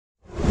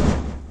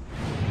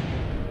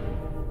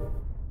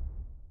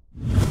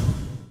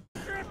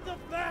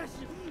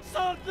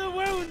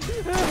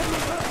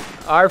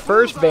Our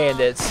first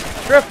bandits.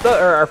 Or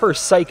our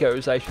first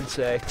psychos, I should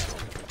say.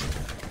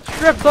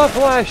 Strip the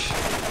flesh.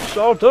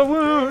 Salt the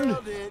wound.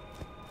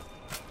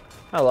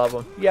 I love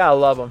them. Yeah, I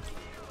love them.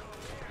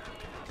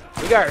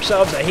 We got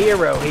ourselves a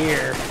hero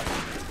here.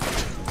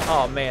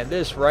 Oh man,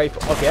 this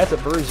rifle. Okay, that's a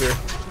bruiser.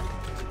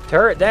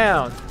 Turret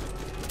down.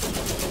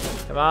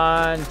 Come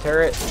on,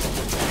 turret.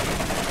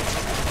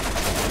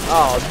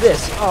 Oh,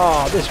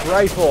 this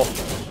rifle.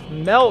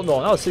 Melting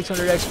on. Oh,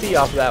 600 XP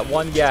off of that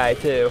one guy,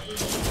 too.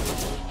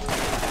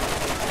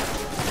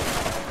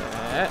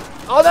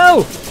 Oh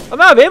no! I'm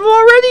out of ammo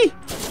already?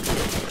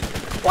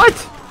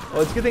 What?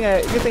 Well, it's a good thing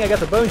I got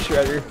the bone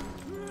shredder.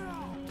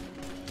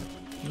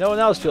 No one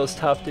else feels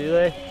tough, do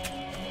they?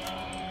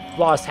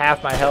 Lost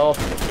half my health.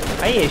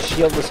 I need a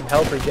shield with some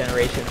health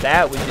regeneration.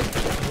 That would just be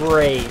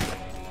great.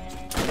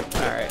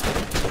 Alright.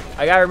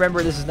 I gotta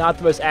remember this is not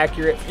the most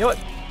accurate. You know what?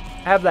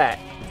 Have that.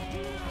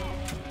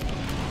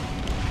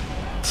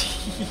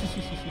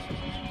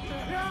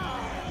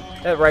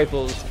 That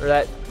rifles, or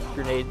that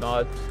grenade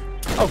mod.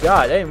 Oh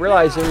god, I didn't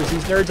realize there was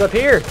these nerds up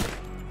here.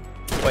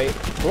 Wait,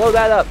 blow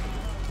that up.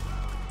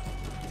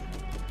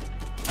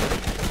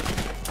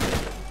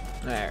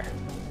 There.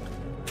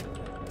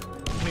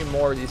 How many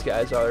more of these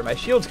guys are there? My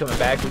shield's coming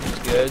back, which is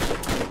good.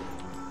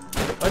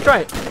 I'm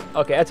trying.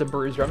 Okay, that's a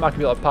bruiser. I'm not gonna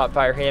be able to pop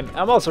fire him.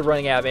 I'm also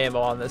running out of ammo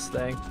on this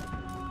thing.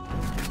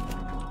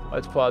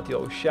 Let's pull out the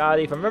old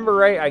shotty. If I remember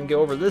right, I can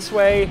go over this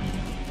way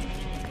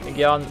and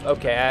get on.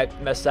 Okay, I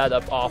messed that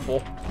up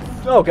awful.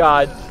 Oh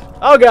god.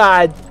 Oh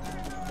god.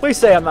 Please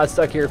say I'm not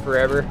stuck here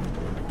forever.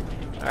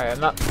 Alright,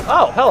 I'm not.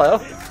 Oh, hello.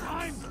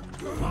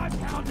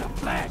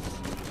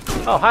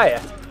 Oh,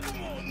 hiya.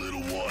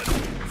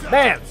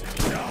 Bam!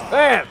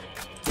 Bam!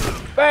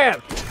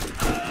 Bam!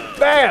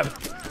 Bam!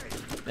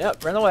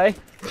 Yep, run away.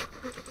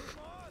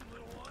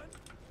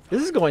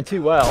 This is going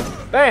too well.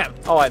 Bam!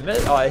 Oh, I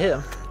missed. Oh, I hit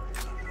him.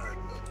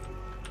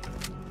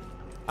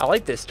 I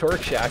like this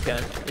torque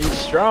shotgun. It's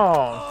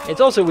strong.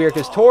 It's also weird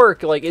because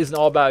torque like isn't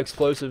all about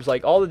explosives.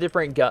 Like all the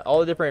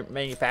different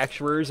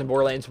manufacturers in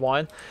Borderlands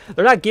 1,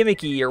 they're not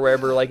gimmicky or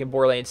whatever like in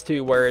Borderlands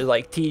 2, where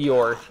like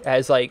Tediore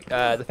has like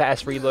the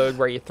fast reload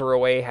where you throw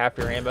away half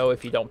your ammo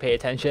if you don't pay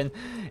attention,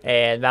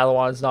 and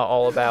Badlands not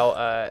all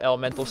about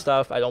elemental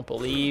stuff. I don't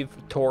believe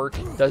torque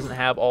doesn't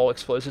have all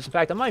explosives. In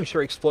fact, I'm not even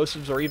sure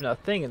explosives are even a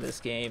thing in this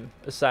game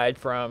aside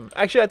from.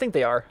 Actually, I think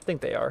they are. I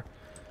think they are.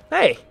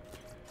 Hey.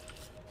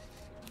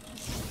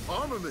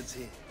 Armaments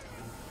here.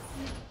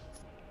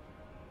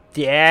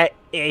 That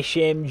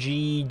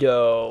SMG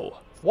though.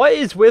 What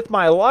is with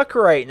my luck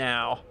right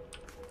now?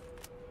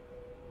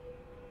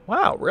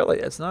 Wow, really?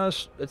 It's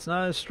not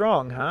as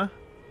strong, huh?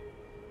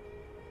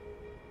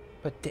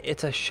 But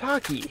it's a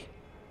Shocky.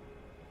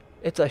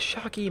 It's a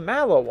Shocky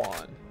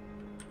Malawan.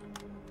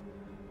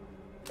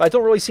 But I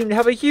don't really seem to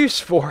have a use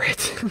for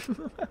it.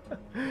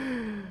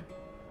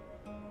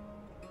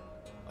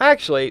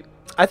 Actually,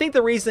 I think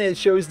the reason it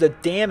shows the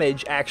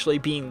damage actually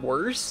being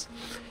worse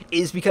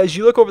is because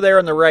you look over there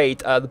on the right,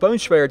 the Bone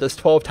Shredder does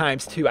 12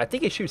 times 2. I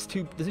think it shoots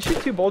 2. Does it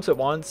shoot 2 bullets at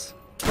once?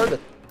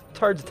 It's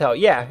hard to tell.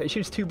 Yeah, it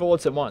shoots 2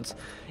 bullets at once.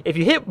 If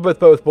you hit with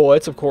both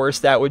bullets, of course,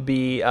 that would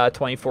be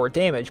 24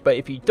 damage. But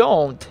if you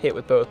don't hit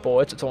with both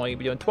bullets, it's only going to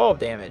be doing 12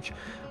 damage.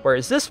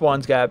 Whereas this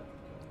one's got...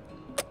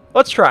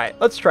 Let's try it.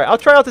 Let's try it. I'll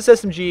try out this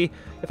SMG.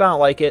 If I don't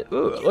like it...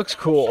 Ooh, it looks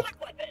cool.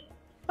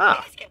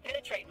 Ah.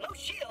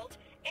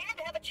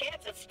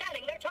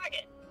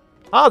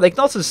 Oh, they can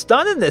also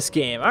stun in this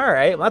game.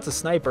 Alright, well, that's a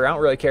sniper. I don't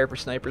really care for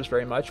snipers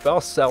very much, but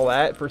I'll sell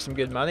that for some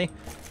good money.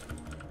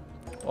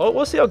 Well,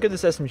 we'll see how good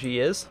this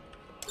SMG is.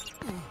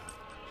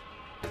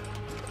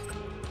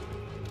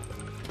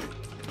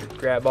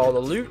 Grab all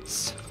the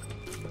loots.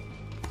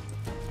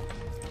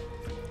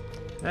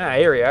 Ah,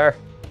 here we are.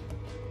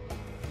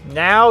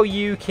 Now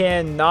you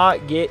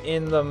cannot get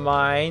in the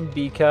mine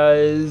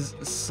because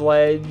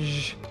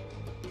Sledge...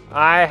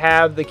 I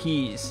have the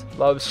keys.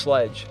 Love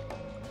Sledge.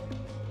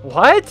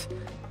 What?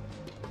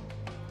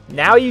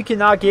 Now you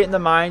cannot get in the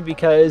mine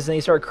because then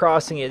you start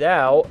crossing it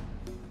out.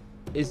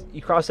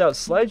 You crossed out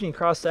Sledge and you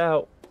crossed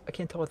out... I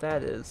can't tell what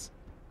that is.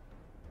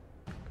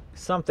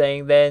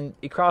 Something. Then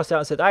you crossed out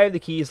and said, I have the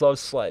keys, love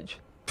Sledge.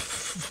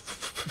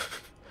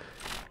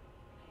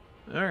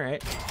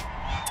 Alright.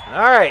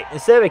 Alright.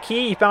 Instead of a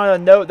key, you found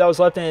a note that was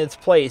left in its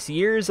place.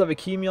 Years of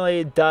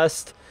accumulated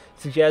dust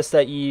suggest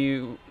that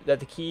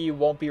the key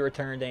won't be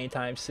returned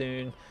anytime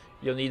soon.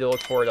 You'll need to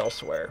look for it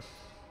elsewhere.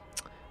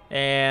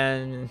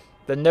 And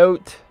the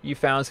note you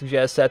found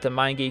suggests that the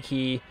mine gate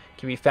key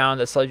can be found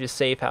at Sledge's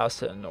safe house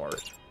to the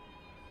north.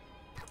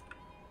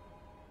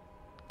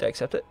 Did I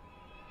accept it?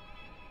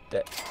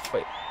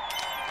 Wait.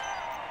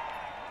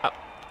 Oh.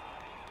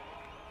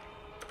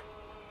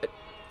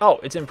 Oh,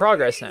 it's in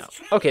progress now.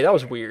 Okay, that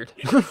was weird.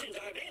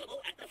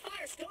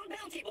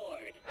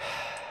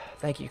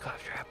 Thank you,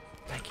 Claptrap.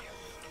 Thank you.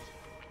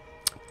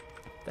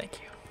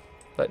 Thank you.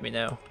 Let me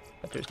know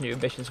if there's new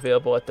missions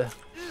available at the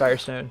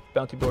Firestone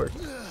Bounty Board.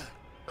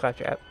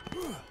 Claptrap.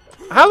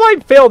 How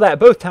did I fail that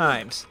both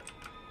times?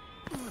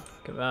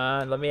 Come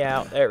on, let me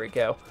out. There we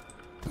go.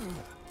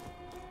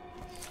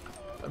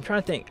 I'm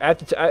trying to think.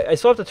 I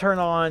still have to turn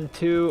on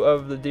 2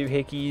 of the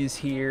doohickeys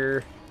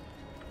here,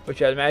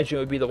 which I'd imagine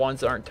would be the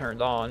ones that aren't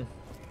turned on.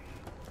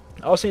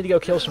 I also need to go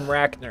kill some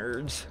rack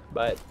nerds,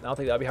 but I don't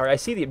think that'll be hard. I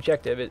see the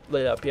objective. It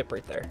lit up. Yep,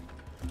 right there.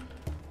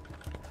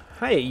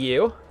 Hey,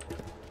 you.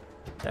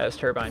 That was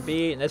Turbine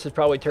B, and this is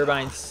probably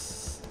Turbine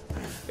C.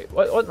 Wait,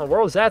 what in the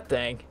world is that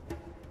thing?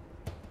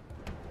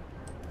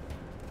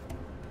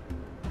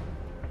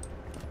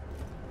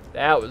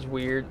 That was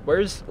weird.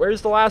 Where's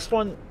the last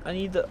one I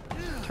need to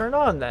turn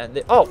on then?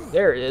 Oh,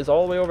 there it is,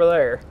 all the way over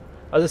there.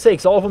 I was gonna say,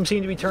 'cause all of them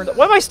seem to be turned on.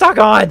 What am I stuck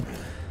on?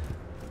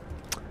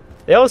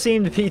 They all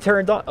seem to be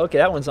turned on. Okay,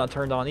 that one's not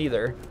turned on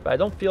either. But I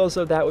don't feel as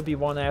though that would be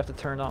one I have to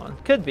turn on.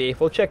 Could be.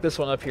 We'll check this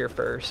one up here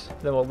first.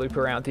 Then we'll loop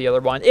around to the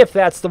other one. If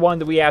that's the one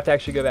that we have to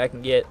actually go back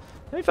and get.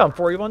 We found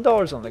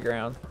 $41 on the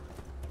ground.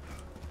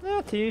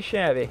 Not too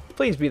shabby.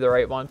 Please be the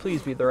right one.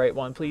 Please be the right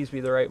one. Please be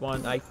the right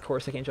one. Of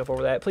course, I can't jump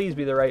over that. Please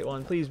be the right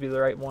one. Please be the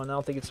right one. I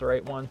don't think it's the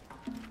right one.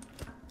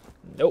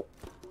 Nope.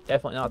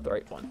 Definitely not the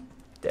right one.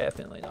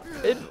 Definitely not.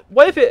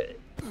 What if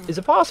it... Is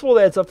it possible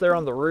that it's up there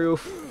on the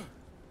roof?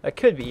 That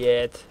could be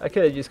it. I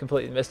could have just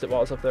completely missed it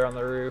while it's up there on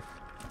the roof.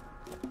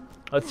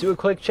 Let's do a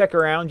quick check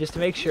around just to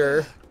make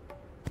sure.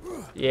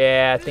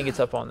 Yeah, I think it's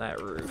up on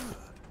that roof.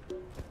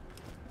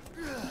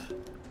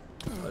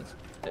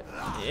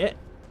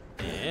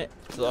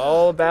 It's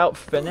all about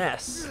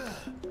finesse.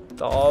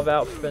 It's all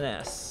about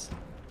finesse.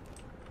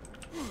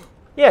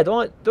 Yeah,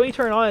 don't you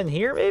turn on in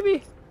here,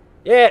 maybe?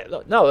 Yeah,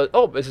 no.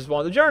 Oh, this is one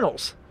of the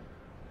journals.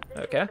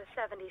 Okay. This is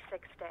the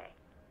 76th day.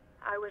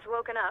 I was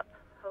woken up,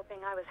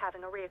 hoping I was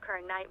having a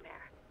reoccurring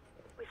nightmare.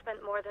 We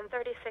spent more than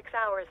 36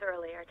 hours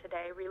earlier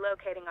today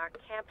relocating our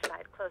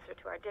campsite closer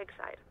to our dig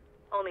site,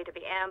 only to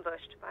be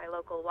ambushed by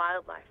local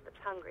wildlife that's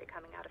hungry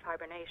coming out of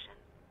hibernation.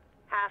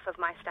 Half of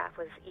my staff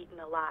was eaten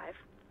alive,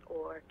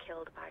 or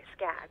killed by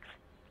skags.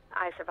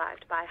 I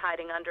survived by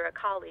hiding under a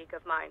colleague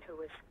of mine who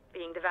was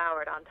being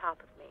devoured on top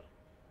of me.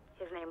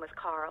 His name was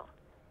Carl.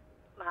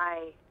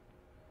 My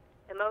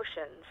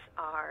emotions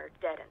are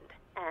deadened,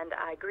 and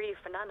I grieve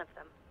for none of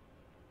them.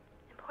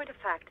 In point of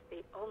fact,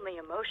 the only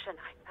emotion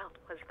I felt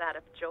was that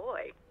of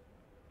joy.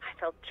 I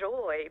felt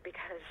joy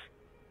because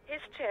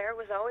his chair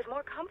was always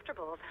more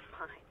comfortable than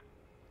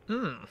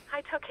mine.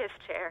 I took his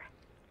chair,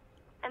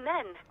 and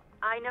then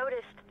I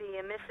noticed the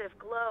emissive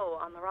glow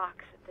on the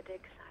rocks at the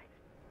dig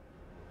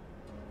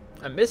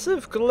site.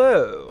 Emissive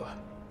glow.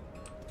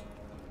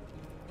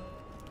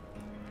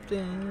 I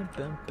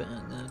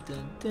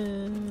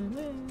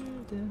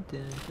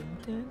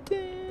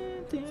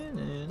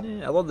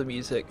love the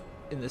music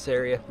in this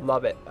area.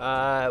 Love it. What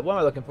am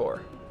I looking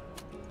for?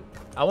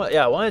 I want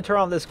to turn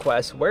on this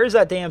quest. Where's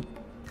that damn...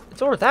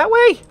 It's over that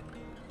way?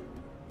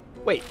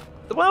 Wait,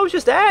 the one I was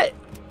just at?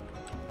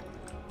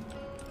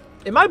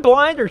 Am I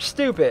blind or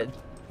stupid?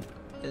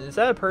 Is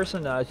that a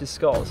person? No, it's just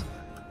skulls.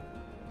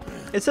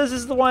 It says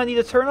this is the one I need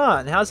to turn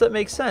on. How does that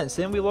make sense?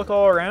 Didn't we look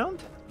all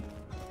around?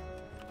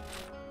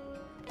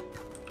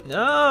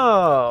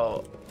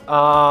 No.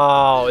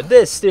 Oh,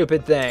 this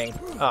stupid thing.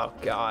 Oh,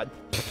 God.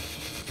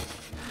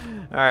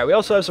 Alright, we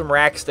also have some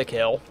racks to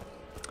kill.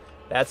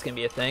 That's going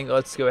to be a thing.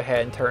 Let's go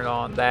ahead and turn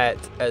on that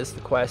as the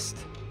quest.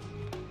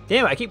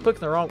 Damn, I keep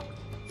clicking the wrong...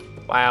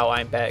 Wow,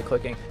 I'm bad at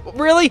clicking.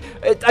 Really?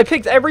 I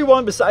picked every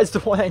one besides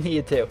the one I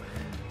needed to.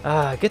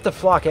 Get the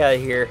flock out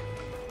of here.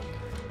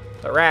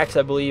 The racks,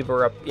 I believe,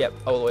 are up... Yep,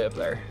 all the way up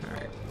there.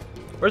 Alright.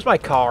 Where's my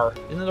car?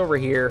 Isn't it over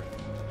here?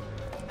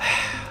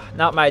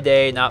 Not my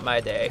day, not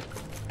my day.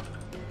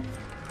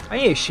 I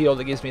need a shield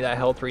that gives me that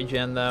health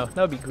regen, though.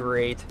 That would be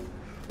great.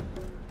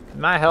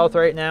 My health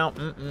right now,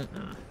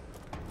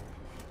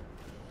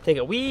 Take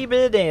a wee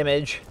bit of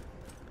damage.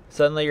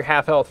 Suddenly you're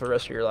half health for the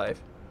rest of your life.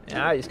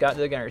 Yeah, I just got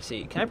into the gunner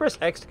seat. Can I press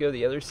X to go to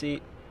the other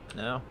seat?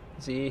 No.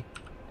 Z.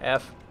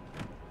 F.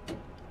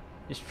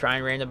 Just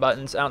trying random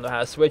buttons. I don't know how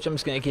to switch. I'm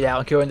just going to get out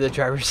and go into the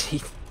driver's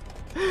seat.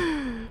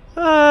 Ain't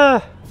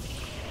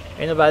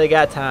nobody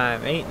got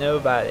time. Ain't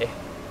nobody.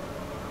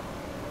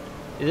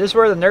 Is this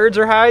where the nerds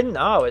are hiding?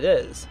 Oh, it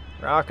is.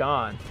 Rock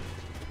on.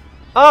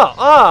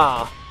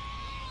 Oh!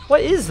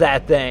 What is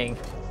that thing?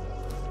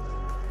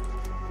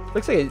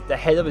 Looks like the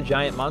head of a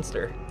giant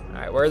monster.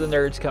 Alright, where are the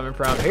nerds coming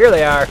from? Here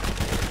they are.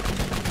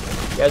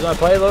 You guys want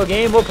to play a little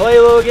game? We'll play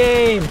a little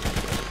game.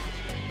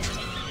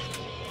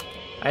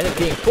 I ended up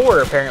getting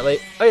 4, apparently.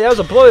 Oh, that was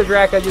a bloated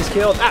rack I just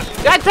killed.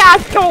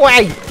 Go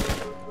away!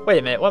 Wait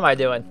a minute, what am I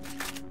doing?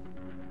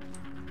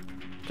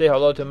 Say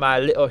hello to my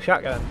little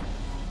shotgun.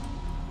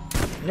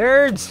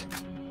 Nerds!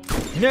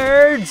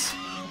 Nerds!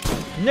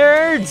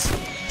 Nerds!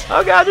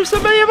 Oh god, there's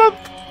so many of them!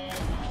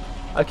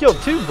 I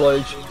killed 2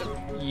 bloated.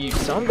 You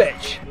son of a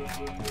bitch.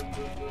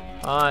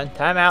 On,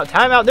 time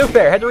out, no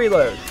fair, had to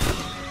reload.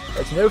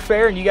 It's no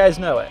fair and you guys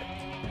know it.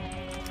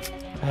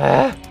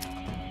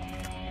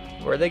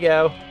 Where'd they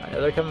go? I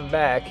know they're coming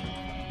back.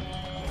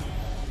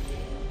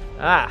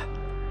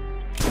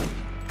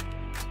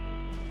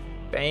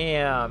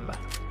 Bam.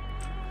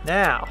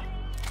 Now,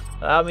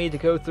 allow me to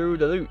go through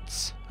the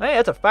loots. Hey,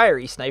 that's a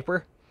fiery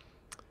sniper.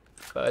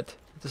 But,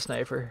 it's a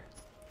sniper.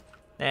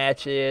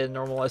 That's a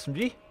normal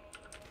SMG.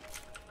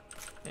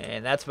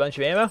 And that's a bunch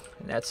of ammo.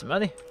 And that's some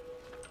money.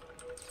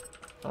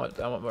 I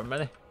want more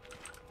money.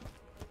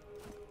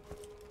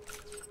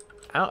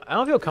 I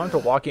don't feel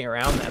comfortable walking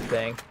around that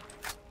thing.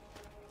 It's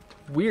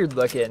weird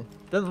looking.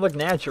 Doesn't look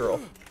natural.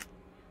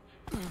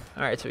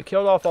 Alright, so we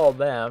killed off all of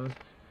them.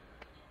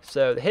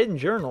 So the hidden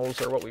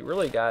journals are what we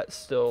really got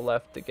still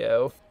left to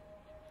go.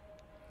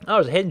 Oh,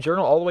 there's a hidden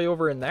journal all the way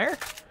over in there?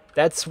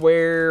 That's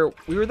where...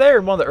 We were there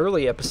in one of the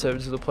early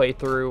episodes of the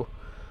playthrough.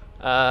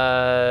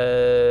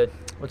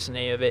 What's the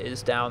name of it?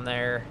 Is down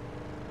there.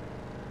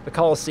 The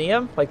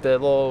Coliseum? Like the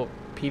little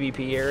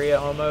PvP area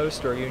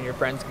almost, or you and your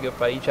friends can go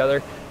fight each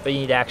other, but you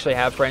need to actually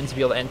have friends to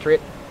be able to enter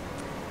it.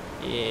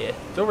 Yeah,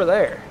 it's over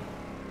there.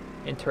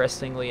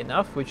 Interestingly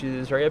enough, which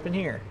is right up in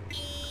here.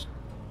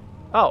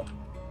 Oh,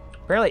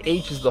 apparently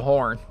H is the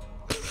horn.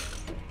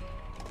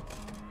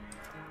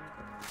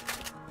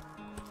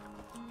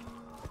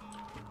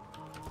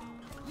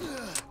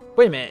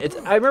 Wait a minute,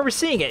 I remember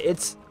seeing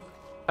it.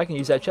 I can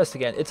use that chest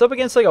again. It's up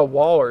against like a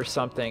wall or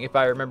something, if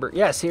I remember.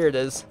 Yes, here it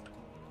is.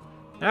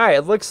 Alright,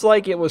 it looks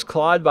like it was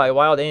clawed by a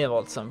wild animal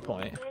at some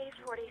point. Day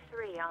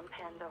 43 on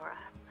Pandora.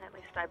 At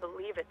least I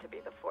believe it to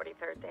be the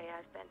 43rd day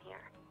I've been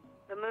here.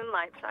 The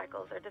moonlight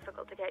cycles are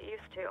difficult to get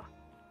used to.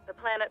 The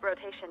planet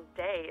rotation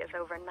day is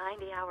over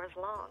 90 hours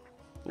long.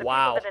 The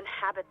Wow. people that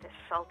inhabit this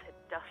salted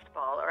dust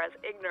ball are as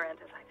ignorant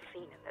as I've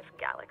seen in this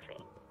galaxy.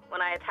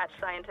 When I attach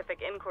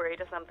scientific inquiry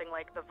to something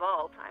like the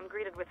vault, I'm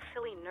greeted with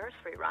silly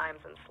nursery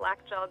rhymes and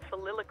slack-jawed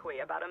soliloquy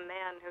about a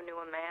man who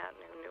knew a man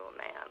who knew a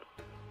man.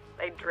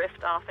 They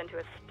drift off into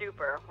a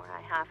stupor where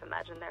I half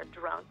imagine they're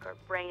drunk or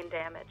brain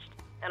damaged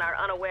and are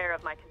unaware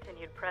of my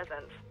continued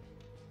presence.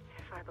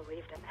 If I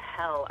believed in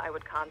hell, I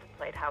would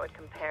contemplate how it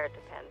compared to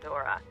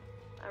Pandora.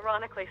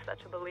 Ironically,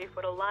 such a belief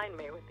would align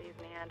me with these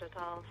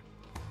Neanderthals.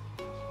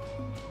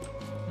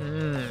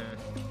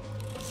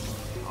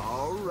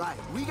 All right,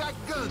 we got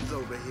guns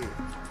over here.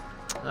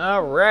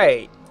 All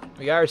right,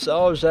 we got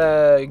ourselves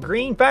a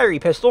green battery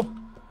pistol.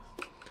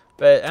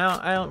 But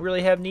I don't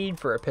really have need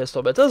for a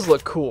pistol, but it does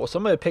look cool. So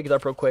I'm going to pick it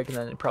up real quick and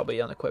then probably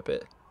unequip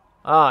it.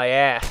 Oh,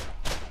 yeah.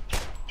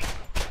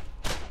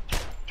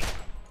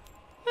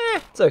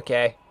 It's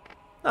okay.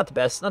 Not the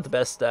best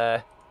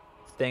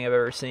thing I've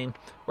ever seen.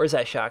 Where's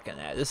that shotgun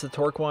at? This is the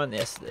torque one?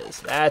 Yes, it is.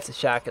 That's a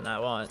shotgun I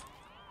want.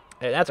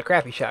 Hey, that's a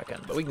crappy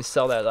shotgun, but we can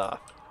sell that off.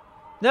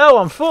 No,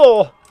 I'm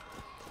full!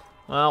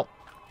 Well,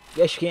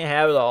 guess you can't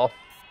have it all.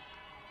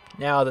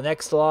 Now, the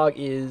next log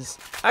is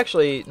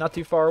actually not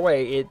too far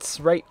away. It's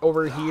right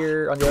over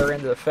here on the other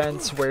end of the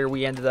fence where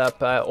we ended up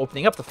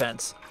opening up the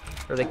fence.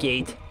 Or the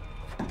gate.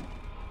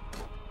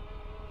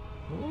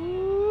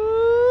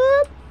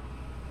 Whoop.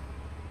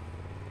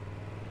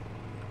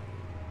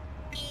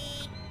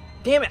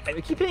 Damn it,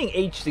 I keep hitting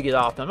H to get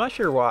off. I'm not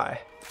sure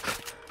why.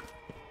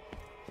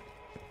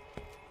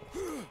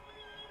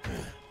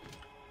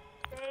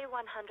 Day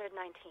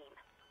 119.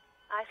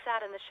 I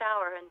sat in the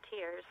shower in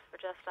tears for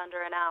just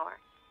under an hour.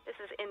 This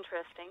is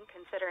interesting,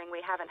 considering we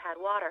haven't had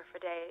water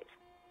for days.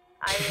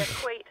 I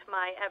equate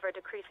my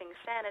ever-decreasing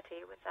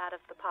sanity with that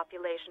of the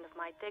population of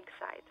my dig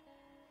site.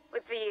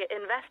 With the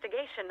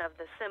investigation of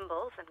the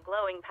symbols and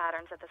glowing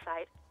patterns at the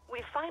site,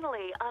 we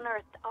finally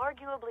unearthed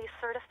arguably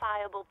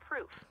certifiable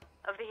proof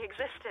of the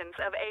existence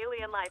of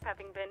alien life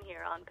having been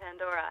here on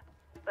Pandora.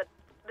 But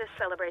this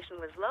celebration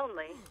was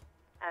lonely,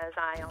 as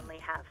I only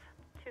have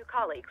 2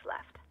 colleagues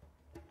left.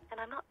 And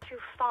I'm not too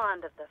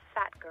fond of the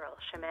fat girl,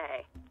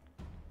 Shemay.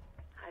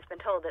 I've been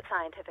told that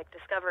scientific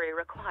discovery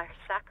requires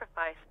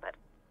sacrifice, but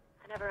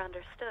I never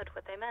understood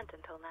what they meant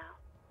until now.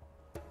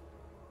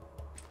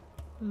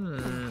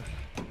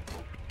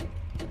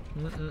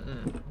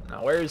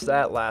 Now, where's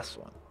that last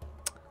one?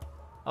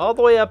 All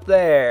the way up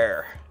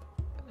there.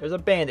 There's a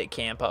bandit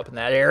camp up in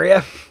that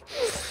area.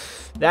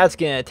 That's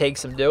going to take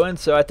some doing,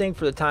 so I think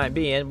for the time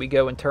being, we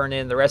go and turn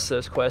in the rest of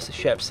those quests to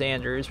Shep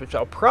Sanders, which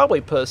I'll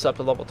probably put us up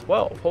to level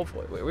 12,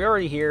 hopefully. Wait, we're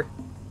already here.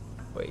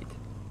 Wait.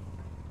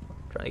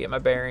 Trying to get my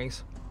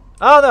bearings.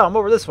 Oh, no, I'm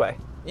over this way.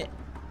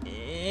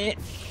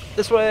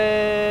 This way.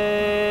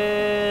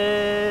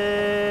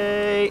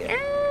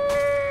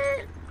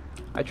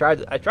 I tried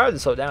to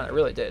slow down, I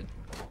really did.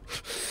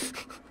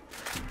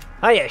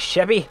 Hiya,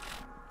 Sheppy.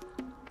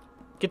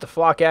 Get the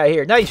flock out of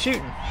here. Now he's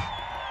shooting.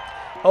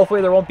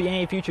 Hopefully there won't be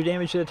any future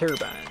damage to the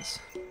turbines.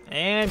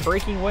 And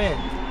breaking wind.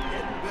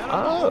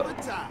 Oh,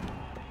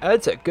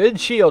 that's a good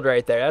shield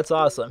right there. That's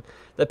awesome.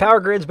 The power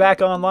grid's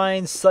back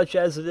online, such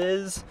as it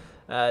is.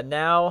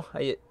 Now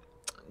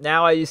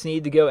I just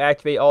need to go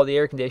activate all the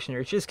air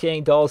conditioners. Just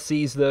kidding. Dahl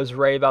sees those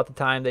right about the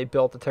time they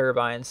built the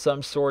turbines.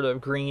 Some sort of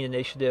green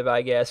initiative,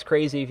 I guess.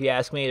 Crazy if you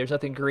ask me. There's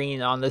nothing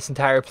green on this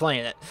entire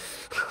planet.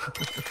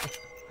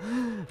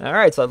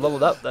 Alright, so I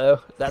leveled up though.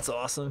 That's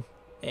awesome.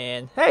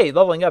 And hey,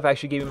 leveling up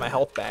actually gave me my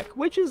health back,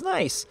 which is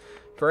nice.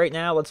 For right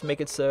now, let's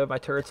make it so my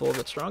turret's a little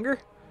bit stronger.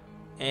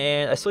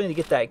 And I still need to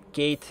get that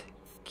gate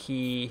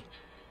key.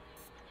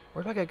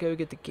 Where do I gotta go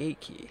get the gate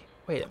key?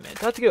 Wait a minute.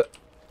 Do I have to go?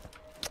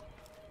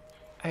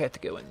 I have to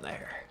go in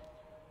there.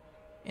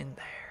 In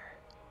there.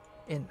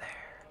 In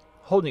there.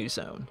 Whole new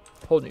zone.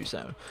 Whole new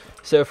zone.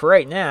 So for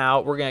right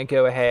now, we're going to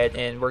go ahead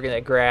and we're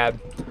going to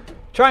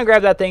try and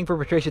grab that thing for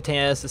Patricia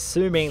Tannis,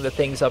 assuming the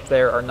things up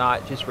there are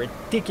not just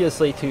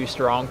ridiculously too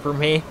strong for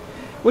me.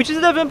 Which is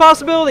a definite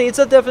possibility. It's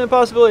a definite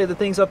possibility. The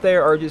things up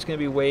there are just going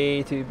to be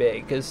way too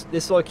big. Because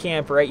this little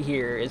camp right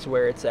here is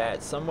where it's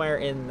at. Somewhere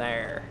in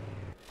there.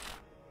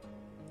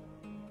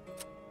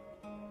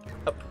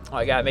 Oh,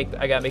 I gotta make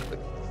the...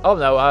 Oh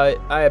no,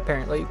 I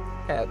apparently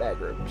have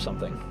aggro or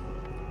something.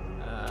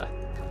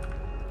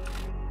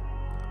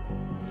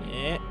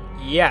 Yeah.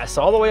 Yes,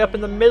 all the way up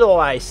in the middle,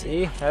 I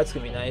see. That's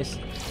gonna be nice.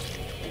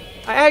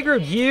 I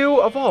aggroed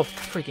you, of all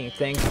freaking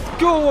things.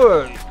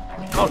 Good!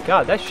 Oh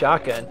god, that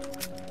shotgun.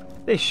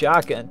 This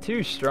shotgun,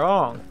 too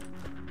strong.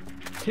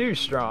 Too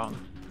strong.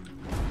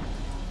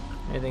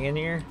 Anything in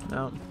here?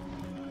 No.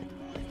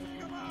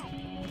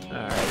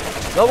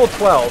 Alright. Level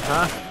 12,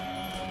 huh?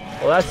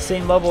 Well, that's the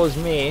same level as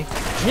me.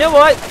 You know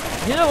what?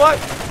 You know what?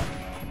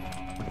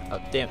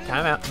 Oh, damn.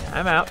 Time out.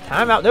 Time out.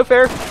 Time out. No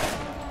fair.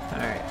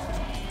 Alright.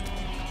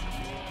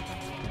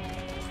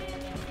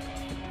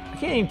 I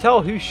can't even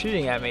tell who's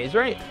shooting at me. Is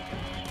right?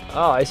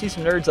 Oh, I see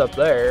some nerds up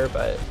there,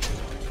 but...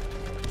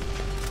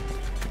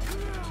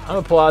 I'm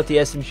going to pull out the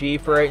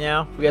SMG for right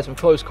now. We got some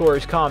close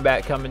quarters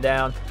combat coming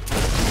down.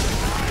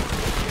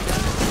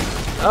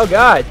 Oh,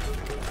 God.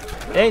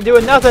 It ain't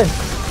doing nothing.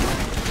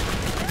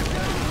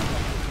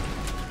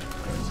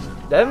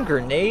 Them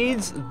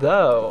grenades,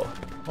 though.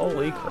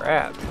 Holy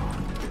crap.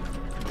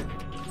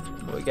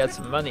 We got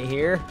some money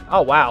here.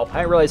 Oh, wow. I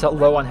didn't realize how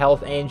low on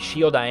health and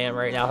shield I am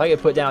right now. If I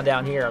get put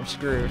down here, I'm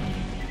screwed.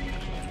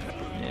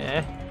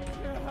 Yeah.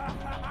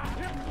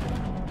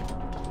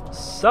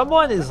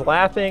 Someone is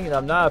laughing, and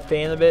I'm not a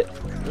fan of it.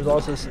 There's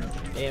also some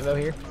ammo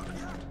here.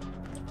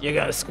 You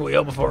gotta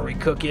squeal before we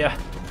cook ya.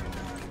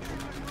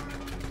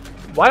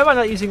 Why am I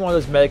not using one of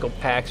those medical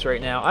packs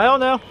right now? I don't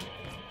know.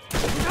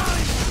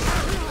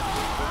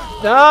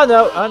 No,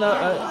 no, oh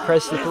no.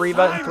 Press the 3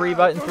 button, 3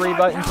 button, 3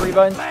 button, 3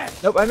 button.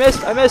 Nope, I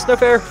missed, no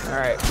fair.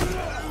 Alright.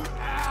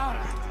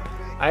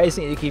 I just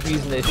need to keep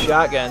using this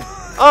shotgun.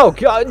 Oh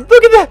god,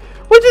 look at that!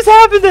 What just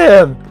happened to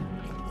him?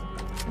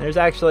 There's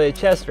actually a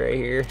chest right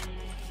here.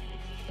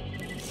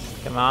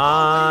 Come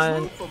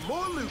on.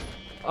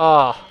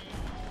 Oh.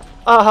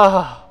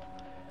 Oh.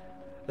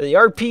 The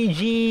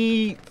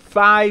RPG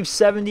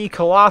 570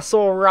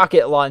 Colossal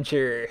Rocket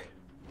Launcher.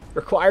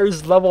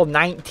 Requires level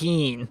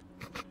 19.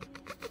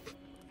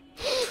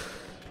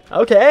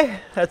 Okay,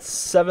 that's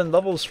 7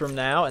 levels from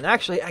now. And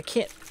actually, I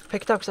can't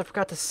pick it up because I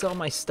forgot to sell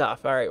my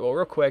stuff. Alright, well,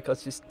 real quick,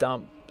 let's just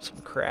dump some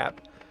crap.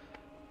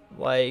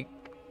 Like...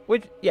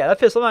 yeah, that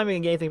pistol, I'm not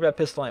even gonna get anything for that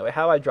pistol anyway.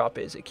 How do I drop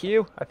it? Is it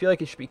Q? I feel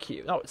like it should be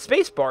Q. No, it's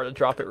space bar to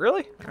drop it,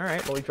 really?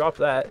 Alright, well we dropped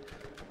that.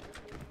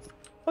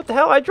 What the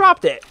hell? I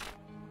dropped it!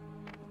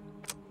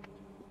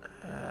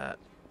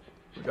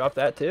 We dropped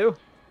that too.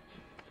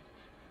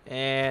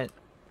 And,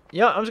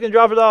 yeah, I'm just gonna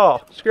drop it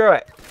all. Screw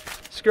it.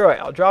 Screw it,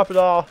 I'll drop it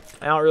all.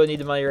 I don't really need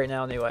the money right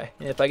now anyway.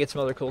 And if I get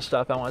some other cool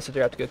stuff, I want to sit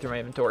there, I have to go through my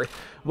inventory.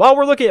 While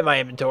we're looking at my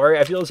inventory,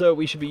 I feel as though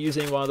we should be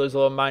using one of those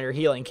little minor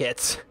healing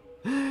kits.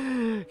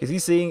 Because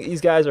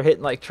these guys are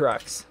hitting like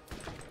trucks.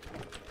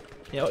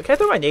 You know, can I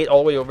throw my nade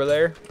all the way over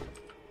there?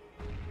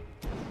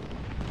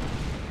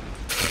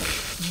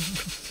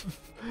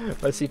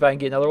 Let's see if I can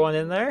get another one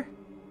in there.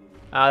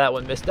 Ah, that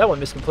one missed. That one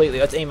missed completely.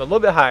 Let's aim a little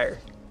bit higher.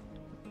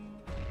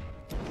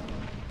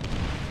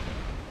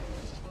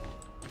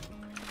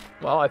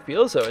 Well, I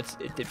feel as though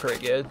it did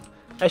pretty good.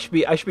 I should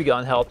be good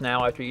on health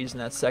now after using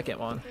that second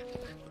one.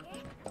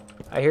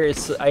 I hear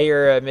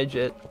a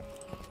midget.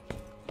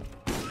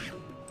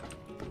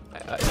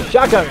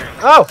 Shotgunner!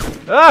 Oh!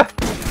 Ah!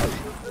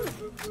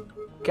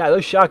 God,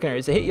 those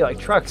shotgunners, they hit you like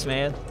trucks,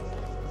 man.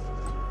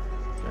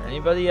 Or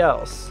anybody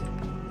else.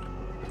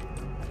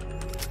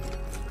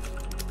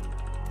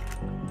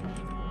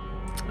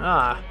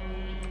 Ah.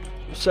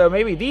 So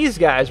maybe these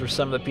guys were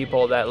some of the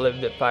people that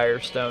lived at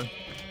Firestone.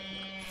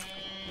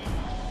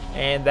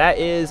 And that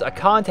is a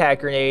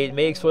contact grenade. It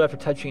may explode after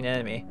touching an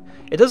enemy.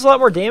 It does a lot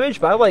more damage,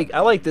 but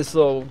I like this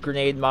little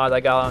grenade mod I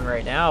got on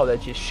right now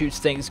that just shoots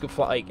things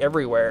like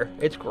everywhere.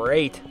 It's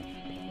great.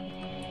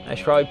 I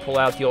should probably pull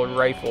out the old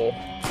rifle.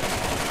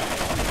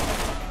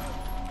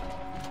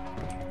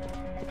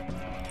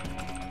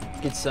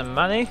 Get some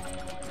money.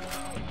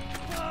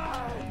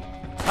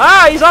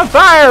 Ah, he's on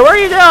fire! What are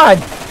you doing?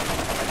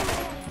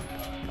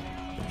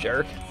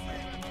 Jerk.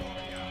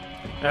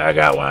 I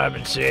got one I've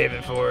been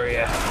saving for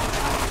you.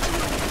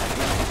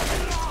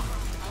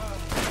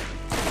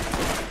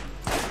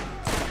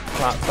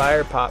 Pop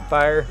fire, pop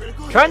fire.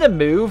 Trying to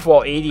move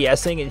while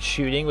ADSing and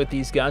shooting with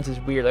these guns is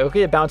weird. Like,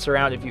 okay, it bounce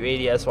around if you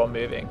ADS while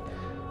moving.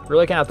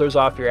 Really kind of throws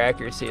off your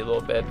accuracy a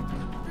little bit.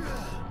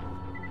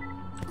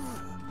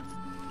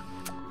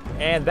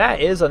 And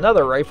that is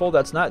another rifle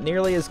that's not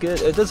nearly as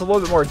good. It does a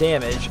little bit more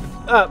damage.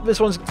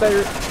 This one's better.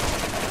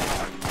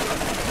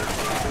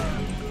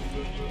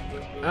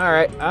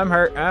 Alright, I'm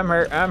hurt, I'm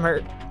hurt, I'm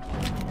hurt.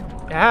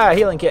 Ah,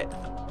 healing kit.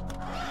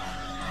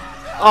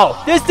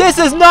 Oh, this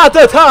is not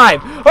the time!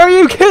 Are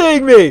you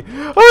kidding me?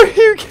 Are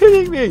you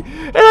kidding me?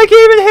 And I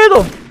can't even hit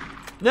him!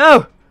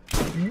 No!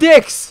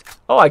 Dicks!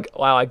 Oh,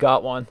 wow, I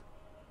got one.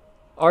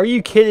 Are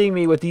you kidding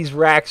me with these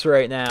racks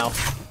right now?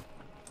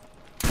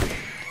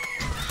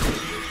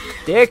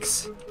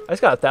 Dicks! I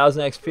just got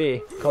 1,000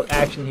 XP. Called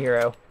Action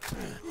Hero.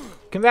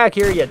 Come back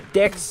here, you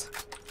dicks!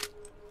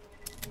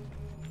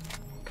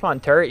 Come on,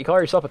 turret. You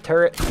call yourself a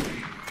turret?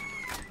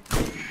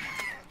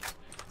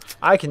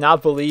 I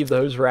cannot believe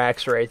those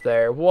racks right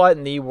there. What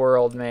in the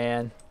world,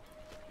 man?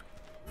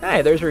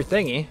 Hey, there's her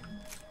thingy.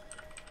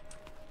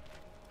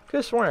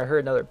 Could've sworn I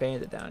heard another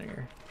bandit down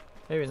here.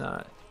 Maybe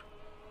not.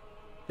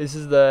 This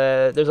is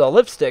the... There's a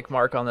lipstick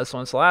mark on this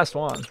one. It's the last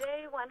one.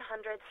 Day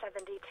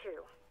 172.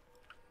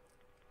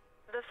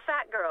 The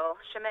fat girl,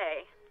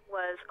 Shemay,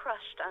 was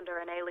crushed under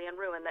an alien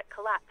ruin that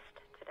collapsed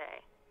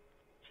today.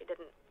 She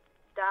didn't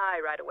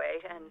die right away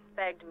and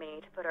begged me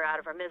to put her out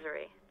of her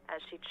misery as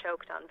she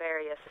choked on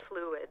various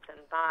fluids and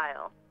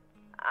bile.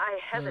 I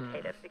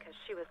hesitated because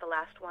she was the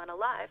last one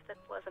alive that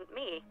wasn't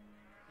me.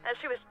 As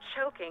she was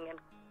choking and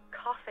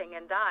coughing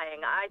and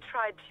dying, I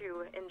tried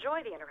to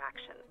enjoy the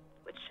interaction,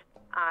 which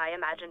I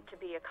imagined to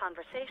be a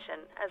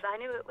conversation, as I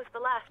knew it was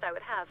the last I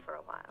would have for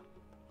a while.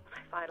 I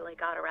finally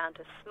got around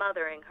to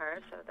smothering her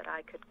so that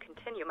I could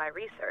continue my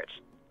research.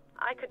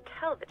 I could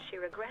tell that she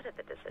regretted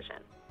the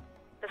decision.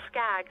 The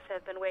Skags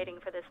have been waiting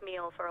for this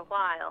meal for a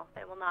while.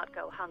 They will not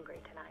go hungry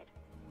tonight.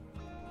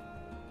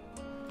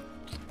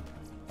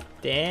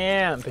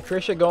 Damn,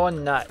 Patricia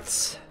going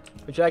nuts.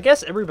 Which I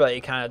guess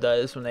everybody kind of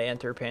does when they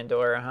enter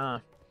Pandora, huh?